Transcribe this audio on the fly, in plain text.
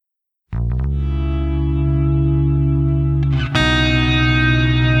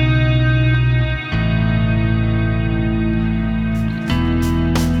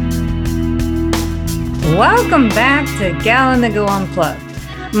Welcome back to Gal and the Go Unplugged.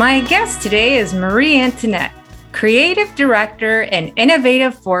 My guest today is Marie Antoinette, creative director and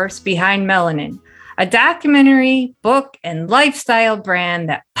innovative force behind Melanin, a documentary, book, and lifestyle brand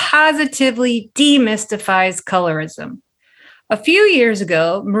that positively demystifies colorism. A few years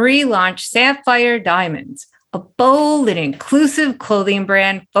ago, Marie launched Sapphire Diamonds, a bold and inclusive clothing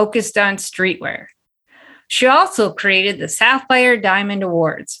brand focused on streetwear. She also created the Sapphire Diamond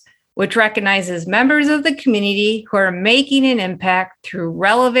Awards, which recognizes members of the community who are making an impact through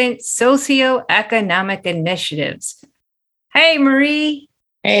relevant socioeconomic initiatives. Hey, Marie.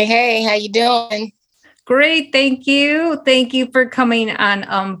 Hey, how you doing? Great, thank you. Thank you for coming on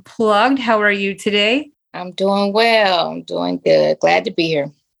Unplugged. How are you today? I'm doing well. I'm doing good. Glad to be here.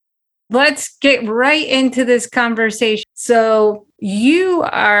 Let's get right into this conversation. So you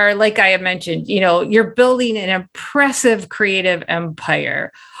are, like I had mentioned, you're building an impressive creative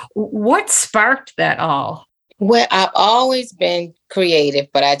empire. What sparked that all? Well, I've always been creative,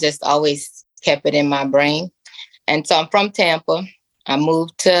 but I just always kept it in my brain. And so I'm from Tampa. I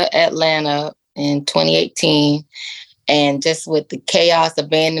moved to Atlanta in 2018. And just with the chaos of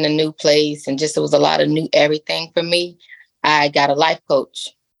being in a new place and just it was a lot of new everything for me, I got a life coach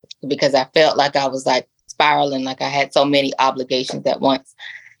because I felt like I was like spiraling, like I had so many obligations at once.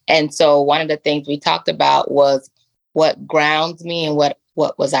 And so one of the things we talked about was what grounds me and what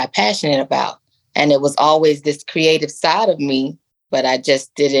was I passionate about. And it was always this creative side of me, but I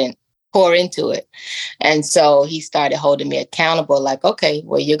just didn't pour into it. And so he started holding me accountable, like, okay,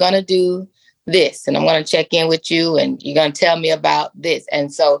 well, you're going to do this and I'm going to check in with you and you're going to tell me about this.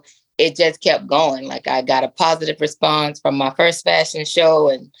 And so it just kept going. Like I got a positive response from my first fashion show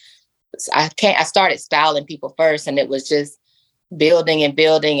and I started styling people first and it was just building and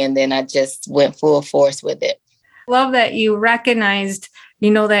building. And then I just went full force with it. Love that you recognized,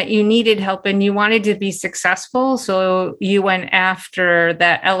 that you needed help and you wanted to be successful. So you went after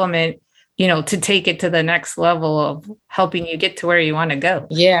that element, to take it to the next level of helping you get to where you want to go.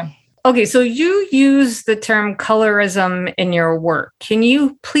 Yeah. Okay, so you use the term colorism in your work. Can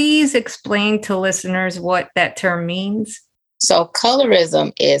you please explain to listeners what that term means? So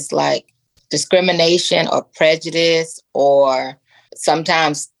colorism is like discrimination or prejudice or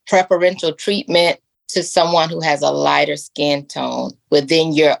sometimes preferential treatment to someone who has a lighter skin tone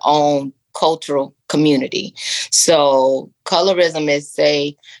within your own cultural community. So colorism is,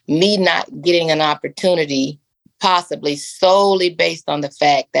 say, me not getting an opportunity possibly solely based on the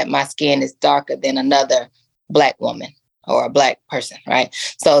fact that my skin is darker than another Black woman or a Black person, right?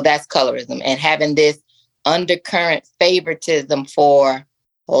 So that's colorism. And having this undercurrent favoritism for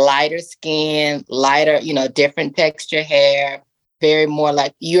lighter skin, lighter, different texture hair, very more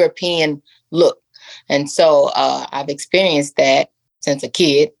like European look. And so I've experienced that since a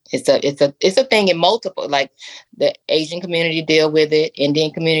kid. It's a thing in multiple, like the Asian community deal with it,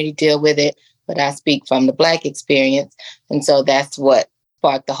 Indian community deal with it, but I speak from the Black experience. And so that's what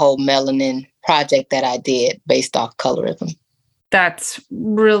sparked the whole Melanin project that I did based off colorism. That's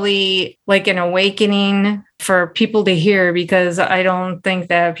really like an awakening for people to hear, because I don't think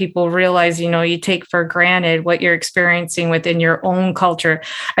that people realize, you take for granted what you're experiencing within your own culture.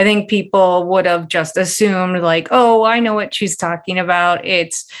 I think people would have just assumed like, oh, I know what she's talking about.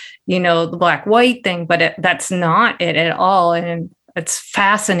 It's, the Black-white thing, but that's not it at all. And it's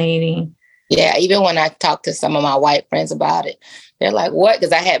fascinating. Yeah, even when I talked to some of my white friends about it, they're like, what?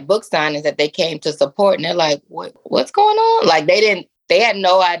 Because I had book signings that they came to support and they're like, what's going on? Like they had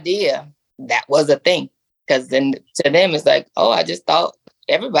no idea that was a thing. Because then to them, it's like, oh, I just thought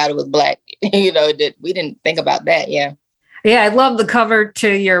everybody was Black, that we didn't think about that. Yeah. Yeah, I love the cover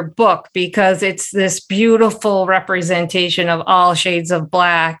to your book because it's this beautiful representation of all shades of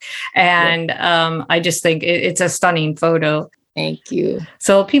Black. And I just think it's a stunning photo. Thank you.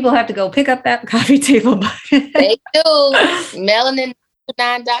 So people have to go pick up that coffee table book. They do.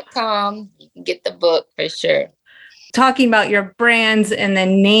 Melanin9.com. You can get the book for sure. Talking about your brands and the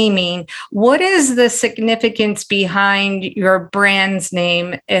naming, what is the significance behind your brand's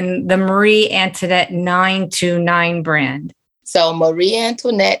name and the Marie Antoinette 929 brand? So Marie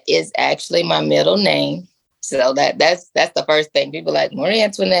Antoinette is actually my middle name. So that's the first thing. People like Marie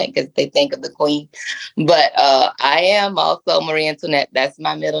Antoinette because they think of the queen. But I am also Marie Antoinette. That's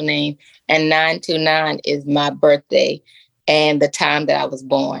my middle name. And 929 is my birthday and the time that I was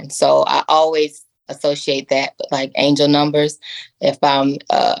born. So I always associate that with like angel numbers. If I'm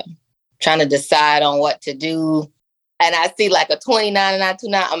trying to decide on what to do and I see like a 29 and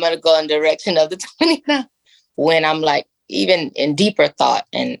 929, I'm going to go in the direction of the 29. When I'm like, even in deeper thought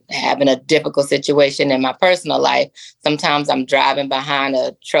and having a difficult situation in my personal life, sometimes I'm driving behind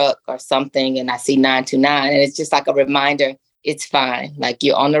a truck or something and I see 929 and it's just like a reminder, it's fine. Like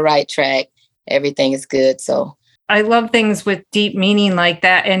you're on the right track. Everything is good. So I love things with deep meaning like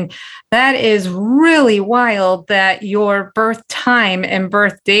that. And that is really wild that your birth time and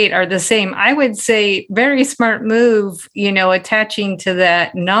birth date are the same. I would say very smart move, attaching to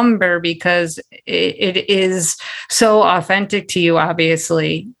that number because it is so authentic to you,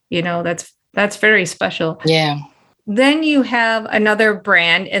 obviously. That's very special. Yeah. Then you have another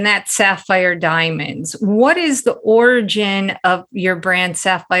brand, and that's Sapphire Diamonds. What is the origin of your brand,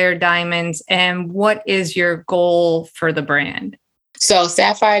 Sapphire Diamonds, and what is your goal for the brand? So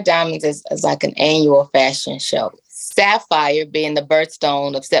Sapphire Diamonds is like an annual fashion show. Sapphire being the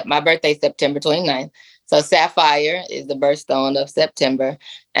birthstone of my birthday, September 29th. So Sapphire is the birthstone of September.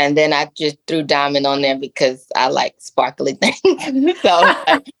 And then I just threw diamond on there because I like sparkly things. So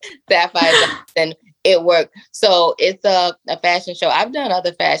Sapphire Diamonds. It worked. So it's a fashion show. I've done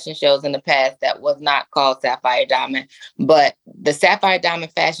other fashion shows in the past that was not called Sapphire Diamond, but the Sapphire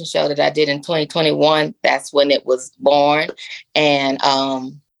Diamond fashion show that I did in 2021, that's when it was born. And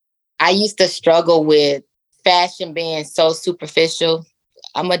I used to struggle with fashion being so superficial.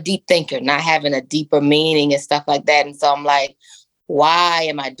 I'm a deep thinker, not having a deeper meaning and stuff like that. And so I'm like, why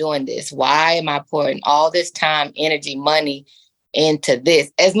am I doing this? Why am I pouring all this time, energy, money into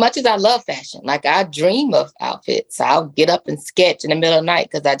this? As much as I love fashion, like I dream of outfits. I'll get up and sketch in the middle of the night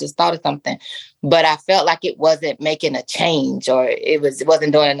because I just thought of something. But I felt like it wasn't making a change or it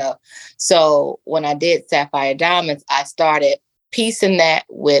wasn't doing enough. So when I did Sapphire Diamonds, I started piecing that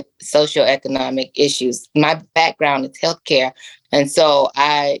with socioeconomic issues. My background is healthcare. And so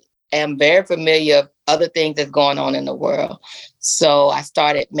I am very familiar with other things that's going on in the world. So I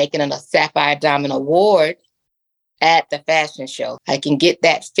started making a Sapphire Diamond Award at the fashion show. I can get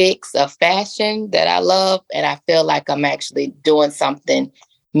that fix of fashion that I love, and I feel like I'm actually doing something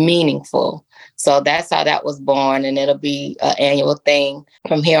meaningful. So that's how that was born, and it'll be an annual thing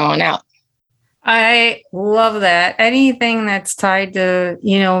from here on out. I love that. Anything that's tied to,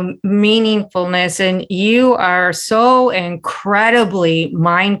 meaningfulness, and you are so incredibly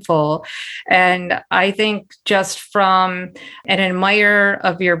mindful. And I think just from an admirer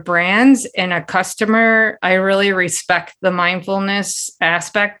of your brands and a customer, I really respect the mindfulness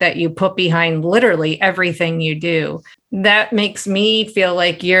aspect that you put behind literally everything you do. That makes me feel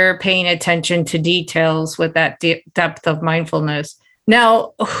like you're paying attention to details with that depth of mindfulness.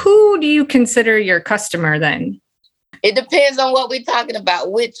 Now, who do you consider your customer then? It depends on what we're talking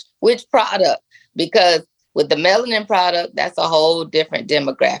about, which product, because with the melanin product, that's a whole different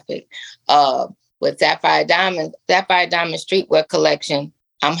demographic. With Sapphire Diamond Streetwear Collection,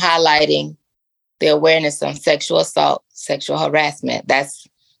 I'm highlighting the awareness on sexual assault, sexual harassment. That's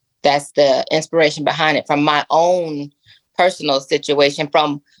the inspiration behind it from my own personal situation,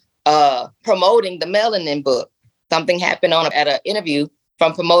 from promoting the melanin book. Something happened at an interview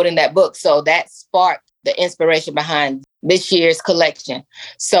from promoting that book. So that sparked the inspiration behind this year's collection.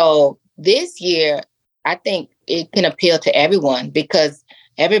 So this year, I think it can appeal to everyone because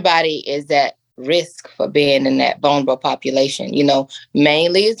everybody is at risk for being in that vulnerable population.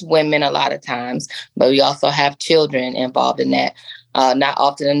 Mainly it's women a lot of times, but we also have children involved in that. Not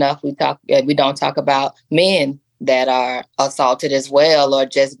often enough we don't talk about men that are assaulted as well or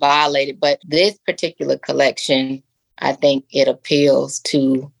just violated. But this particular collection, I think it appeals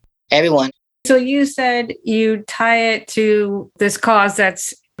to everyone. So you said you tie it to this cause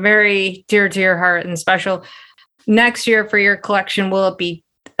that's very dear to your heart and special. Next year for your collection, will it be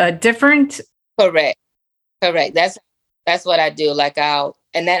different? Correct. That's what I do.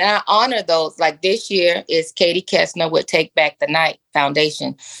 And then I honor those. Like this year is Katie Kessner with Take Back the Night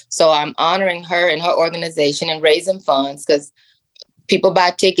Foundation. So I'm honoring her and her organization and raising funds because people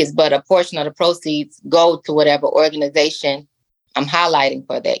buy tickets, but a portion of the proceeds go to whatever organization I'm highlighting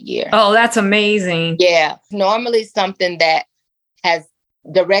for that year. Oh, that's amazing. Yeah. Normally something that has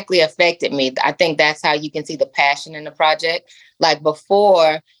directly affected me. I think that's how you can see the passion in the project. Like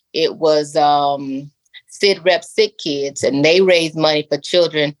before, it was SID Rep Sick Kids, and they raise money for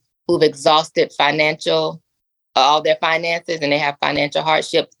children who've exhausted all their finances, and they have financial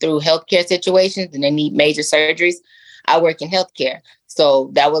hardship through healthcare situations, and they need major surgeries. I work in healthcare. So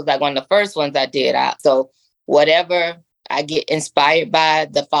that was like one of the first ones I did. So whatever I get inspired by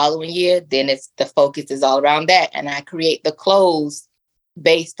the following year, then the focus is all around that. And I create the clothes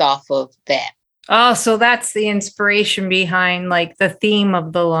based off of that. Oh, so that's the inspiration behind like the theme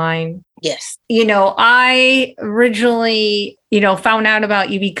of the line. Yes. I originally, found out about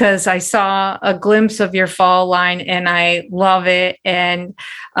you because I saw a glimpse of your fall line and I love it. And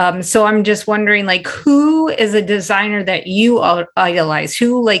so I'm just wondering, like, who is a designer that you idolize?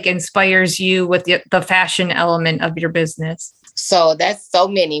 Who like inspires you with the fashion element of your business? So that's so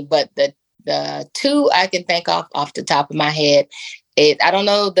many, but the two I can think off the top of my head, I don't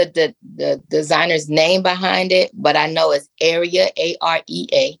know the designer's name behind it, but I know it's Area,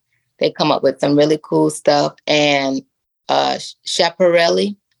 Area. They come up with some really cool stuff. And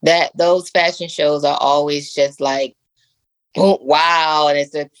Schiaparelli, those fashion shows are always just like, oh, wow, and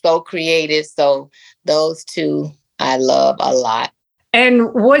it's so creative. So those two I love a lot.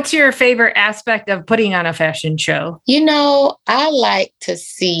 And what's your favorite aspect of putting on a fashion show? I like to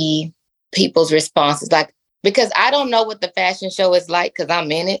see people's responses, like, because I don't know what the fashion show is like because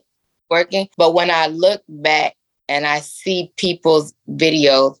I'm in it working. But when I look back and I see people's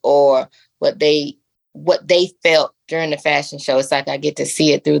videos or what they felt during the fashion show, it's like I get to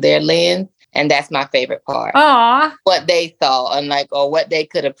see it through their lens. And that's my favorite part. Aw. What they saw and or what they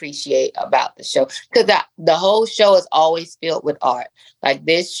could appreciate about the show. Because the whole show is always filled with art. Like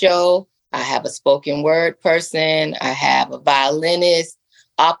this show, I have a spoken word person, I have a violinist,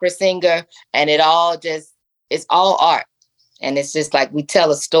 opera singer, and it's all art. And it's just like we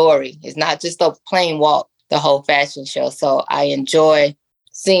tell a story. It's not just a plain walk, the whole fashion show. So I enjoy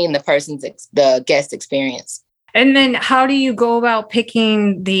seeing the guest experience. And then how do you go about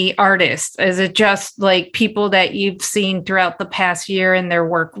picking the artists? Is it just like people that you've seen throughout the past year and their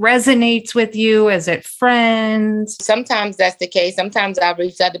work resonates with you? Is it friends? Sometimes that's the case. Sometimes I've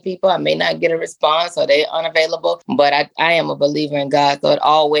reached out to people. I may not get a response or they're unavailable, but I am a believer in God. So it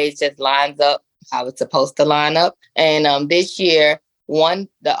always just lines up how it's supposed to line up. And this year,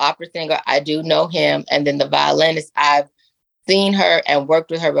 the opera singer, I do know him. And then the violinist, I've seen her and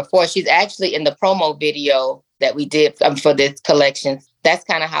worked with her before. She's actually in the promo video that we did for this collection. That's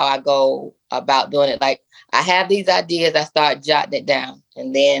kind of how I go about doing it. Like I have these ideas, I start jotting it down,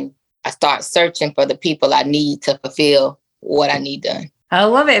 and then I start searching for the people I need to fulfill what I need done. I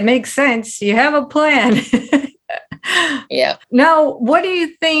love it. It makes sense. You have a plan. Yeah. Now, what do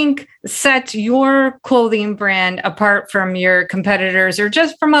you think sets your clothing brand apart from your competitors or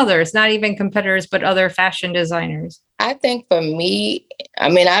just from others, not even competitors, but other fashion designers? I think for me, I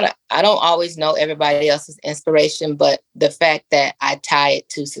mean, I don't always know everybody else's inspiration, but the fact that I tie it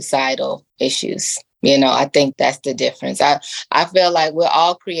to societal issues, I think that's the difference. I feel like we're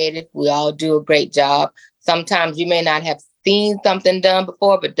all creative. We all do a great job. Sometimes you may not have seen something done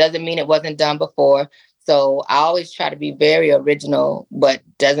before, but doesn't mean it wasn't done before. So I always try to be very original, but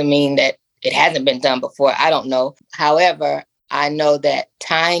doesn't mean that it hasn't been done before. I don't know. However, I know that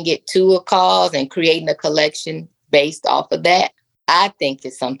tying it to a cause and creating a collection based off of that, I think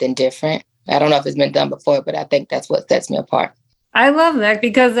is something different. I don't know if it's been done before, but I think that's what sets me apart. I love that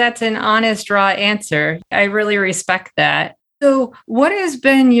because that's an honest, raw answer. I really respect that. So, what has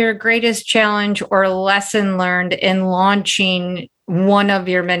been your greatest challenge or lesson learned in launching one of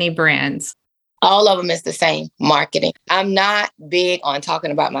your many brands? All of them is the same: marketing. I'm not big on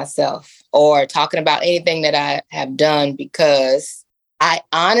talking about myself or talking about anything that I have done because I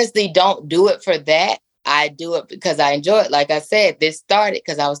honestly don't do it for that. I do it because I enjoy it. Like I said, this started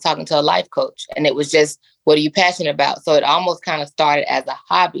because I was talking to a life coach and it was just, what are you passionate about? So it almost kind of started as a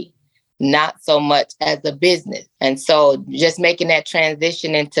hobby, not so much as a business. And so just making that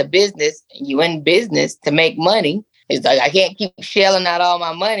transition into business, you in business to make money. It's like, I can't keep shelling out all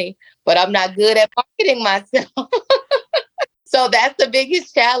my money, but I'm not good at marketing myself. So that's the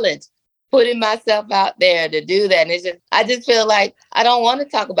biggest challenge, putting myself out there to do that. And I just feel like I don't want to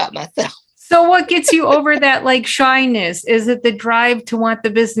talk about myself. So what gets you over that like shyness? Is it the drive to want the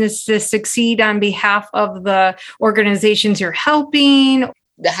business to succeed on behalf of the organizations you're helping?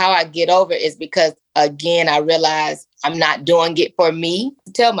 How I get over it is because, again, I realize I'm not doing it for me.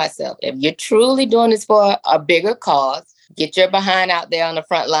 Tell myself, if you're truly doing this for a bigger cause, get your behind out there on the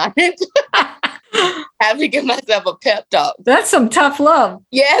front line. Have to give myself a pep talk. That's some tough love.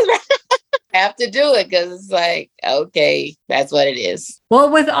 Yes, have to do it because it's like, okay, that's what it is.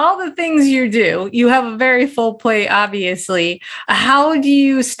 Well, with all the things you do, you have a very full plate, obviously. How do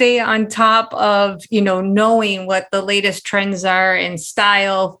you stay on top of, knowing what the latest trends are in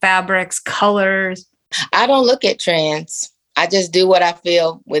style, fabrics, colors? I don't look at trends. I just do what I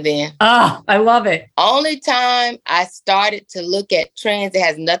feel within. Oh, I love it. Only time I started to look at trends that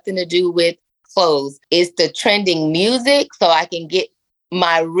has nothing to do with clothes is the trending music, so I can get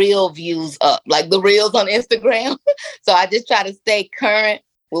my reel views up, like the reels on Instagram. So I just try to stay current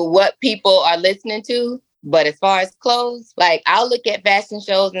with what people are listening to. But as far as clothes, like I'll look at fashion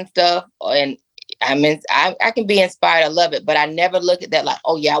shows and stuff, and I can be inspired. I love it, but I never look at that like,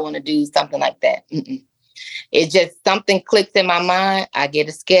 oh yeah, I want to do something like that. Mm-mm. It's just something clicks in my mind. I get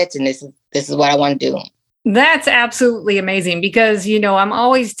a sketch, and this is what I want to do. That's absolutely amazing because, I'm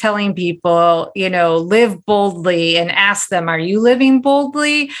always telling people, live boldly and ask them, are you living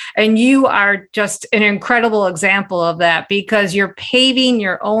boldly? And you are just an incredible example of that because you're paving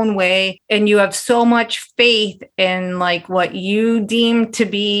your own way and you have so much faith in like what you deem to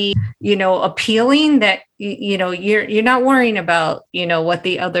be, appealing that, you're not worrying about, what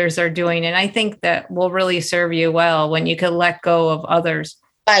the others are doing. And I think that will really serve you well when you can let go of others.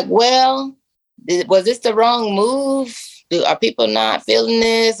 Like, well, was this the wrong move? Are people not feeling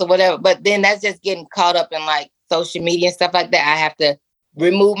this or whatever? But then that's just getting caught up in like social media and stuff like that. I have to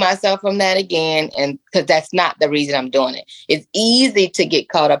remove myself from that again. And because that's not the reason I'm doing it. It's easy to get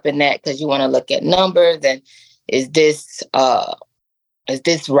caught up in that because you want to look at numbers and is this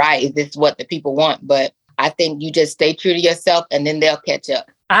right? Is this what the people want? But I think you just stay true to yourself and then they'll catch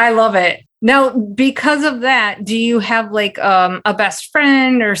up. I love it. Now, because of that, do you have like a best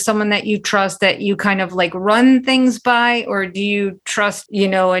friend or someone that you trust that you kind of like run things by, or do you trust,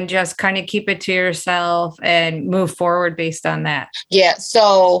 and just kind of keep it to yourself and move forward based on that? Yeah.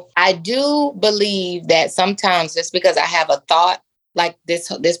 So I do believe that sometimes just because I have a thought like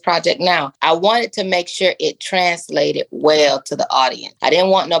this project now, I wanted to make sure it translated well to the audience. I didn't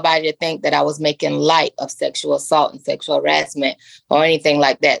want nobody to think that I was making light of sexual assault and sexual harassment or anything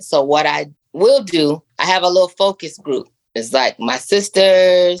like that. So what I will do, I have a little focus group. It's like my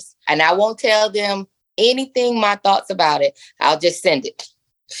sisters, and I won't tell them anything, my thoughts about it. I'll just send it.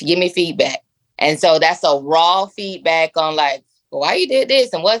 Give me feedback. And so that's a raw feedback on like, why you did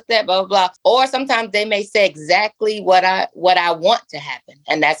this and what's that, blah, blah, blah. Or sometimes they may say exactly what I want to happen.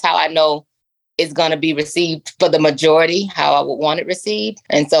 And that's how I know it's going to be received for the majority, how I would want it received.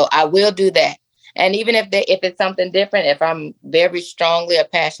 And so I will do that. And even if it's something different, if I'm very strongly or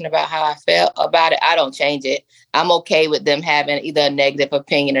passionate about how I felt about it, I don't change it. I'm okay with them having either a negative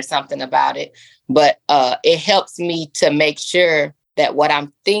opinion or something about it. But it helps me to make sure that what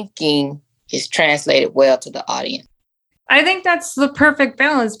I'm thinking is translated well to the audience. I think that's the perfect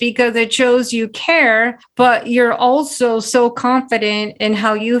balance because it shows you care, but you're also so confident in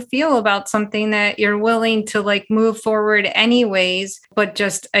how you feel about something that you're willing to like move forward anyways, but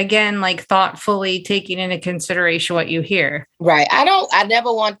just again, like thoughtfully taking into consideration what you hear. Right. I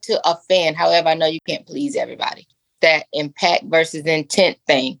never want to offend. However, I know you can't please everybody. That impact versus intent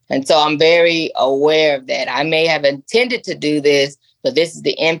thing. And so I'm very aware of that. I may have intended to do this, but this is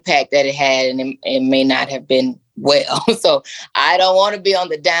the impact that it had, and it may not have been well. So I don't want to be on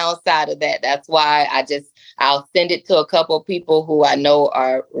the downside of that. That's why I'll send it to a couple of people who I know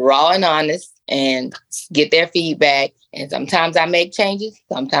are raw and honest and get their feedback. And sometimes I make changes,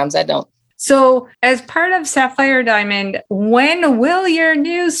 sometimes I don't. So as part of Sapphire Diamond, when will your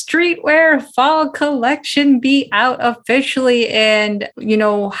new streetwear fall collection be out officially? And,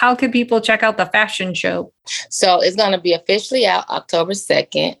 how can people check out the fashion show? So it's going to be officially out October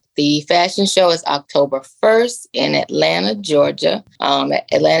 2nd. The fashion show is October 1st in Atlanta, Georgia, at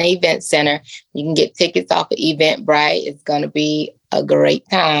Atlanta Event Center. You can get tickets off of Eventbrite. It's going to be a great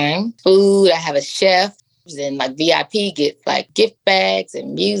time. Food, I have a chef, and like VIP gets like gift bags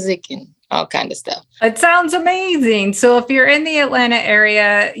and music and all kind of stuff. It sounds amazing. So if you're in the Atlanta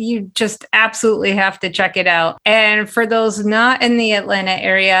area, you just absolutely have to check it out. And for those not in the Atlanta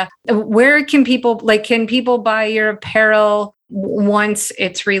area, where can people buy your apparel once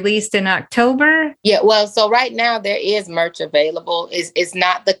it's released in October? Yeah, well, so right now there is merch available. It's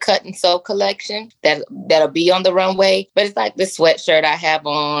not the cut and sew collection that'll be on the runway, but it's like the sweatshirt I have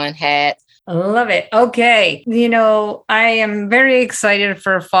on, hats. Love it. Okay. I am very excited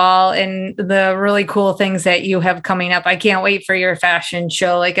for fall and the really cool things that you have coming up. I can't wait for your fashion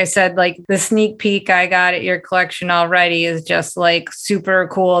show. Like I said, like the sneak peek I got at your collection already is just like super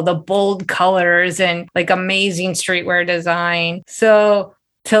cool. The bold colors and like amazing streetwear design. So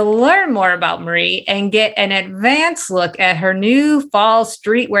to learn more about Marie and get an advanced look at her new fall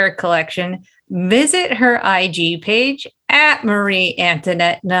streetwear collection, visit her IG page at Marie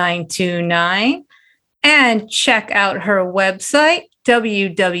Antoinette 929 and check out her website,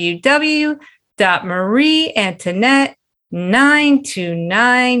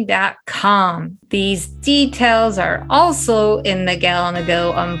 www.marieantoinette929.com. These details are also in the Gal on the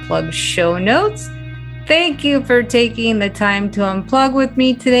Go Unplugged show notes. Thank you for taking the time to unplug with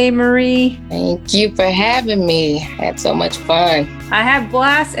me today, Marie. Thank you for having me. I had so much fun. I had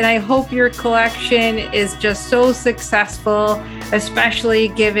blast, and I hope your collection is just so successful, especially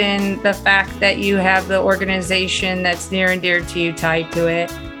given the fact that you have the organization that's near and dear to you tied to it.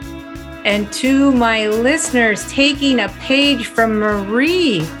 And to my listeners taking a page from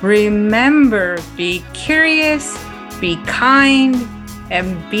Marie, remember, be curious, be kind,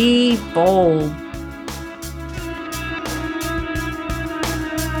 and be bold.